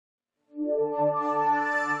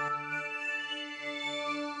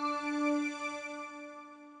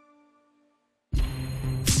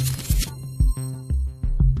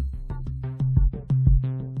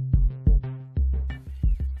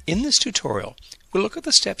In this tutorial, we'll look at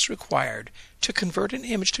the steps required to convert an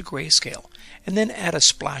image to grayscale and then add a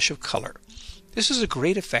splash of color. This is a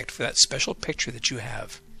great effect for that special picture that you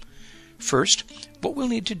have. First, what we'll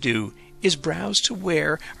need to do is browse to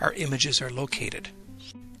where our images are located.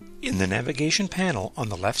 In the navigation panel on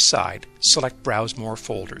the left side, select Browse More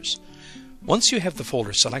Folders. Once you have the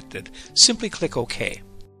folder selected, simply click OK.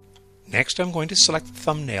 Next, I'm going to select the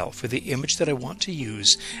thumbnail for the image that I want to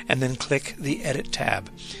use and then click the Edit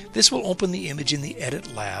tab. This will open the image in the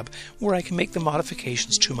Edit lab where I can make the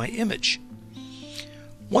modifications to my image.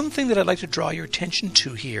 One thing that I'd like to draw your attention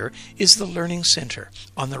to here is the Learning Center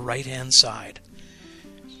on the right-hand side.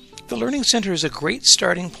 The Learning Center is a great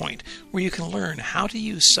starting point where you can learn how to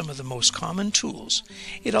use some of the most common tools.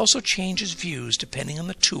 It also changes views depending on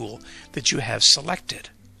the tool that you have selected.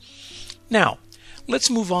 Now,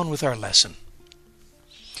 let's move on with our lesson.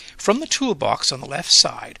 From the toolbox on the left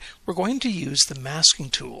side, we're going to use the masking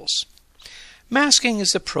tools. Masking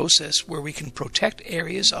is the process where we can protect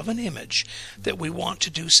areas of an image that we want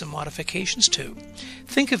to do some modifications to.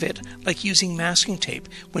 Think of it like using masking tape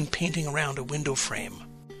when painting around a window frame.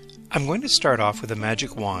 I'm going to start off with a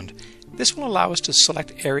magic wand. This will allow us to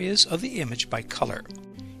select areas of the image by color.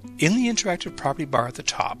 In the interactive property bar at the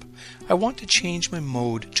top, I want to change my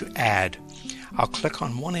mode to Add. I'll click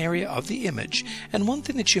on one area of the image, and one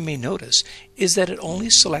thing that you may notice is that it only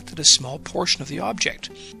selected a small portion of the object.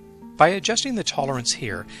 By adjusting the tolerance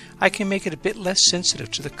here, I can make it a bit less sensitive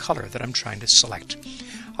to the color that I'm trying to select.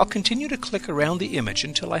 I'll continue to click around the image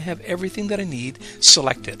until I have everything that I need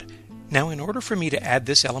selected. Now, in order for me to add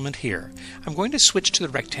this element here, I'm going to switch to the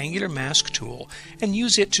rectangular mask tool and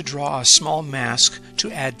use it to draw a small mask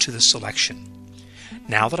to add to the selection.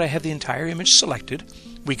 Now that I have the entire image selected,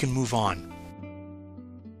 we can move on.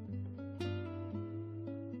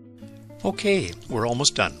 Okay, we're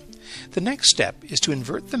almost done. The next step is to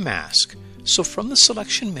invert the mask. So from the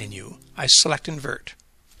selection menu, I select Invert.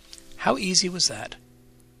 How easy was that?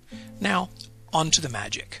 Now, on to the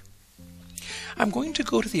magic. I'm going to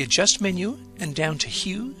go to the Adjust menu and down to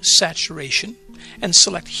Hue Saturation and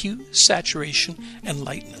select Hue, Saturation, and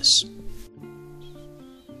Lightness.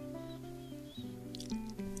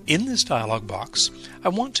 In this dialog box, I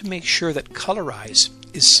want to make sure that Colorize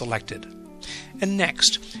is selected. And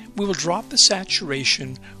next, we will drop the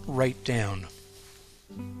saturation right down.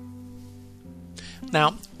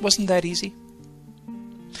 Now, wasn't that easy?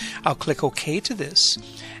 I'll click OK to this,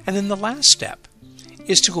 and then the last step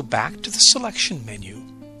is to go back to the selection menu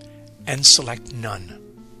and select None.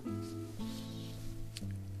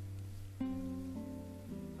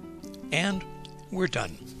 And we're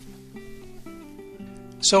done.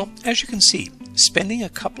 So, as you can see, spending a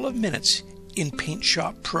couple of minutes in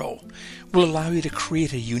PaintShop Pro will allow you to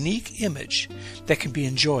create a unique image that can be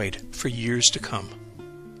enjoyed for years to come.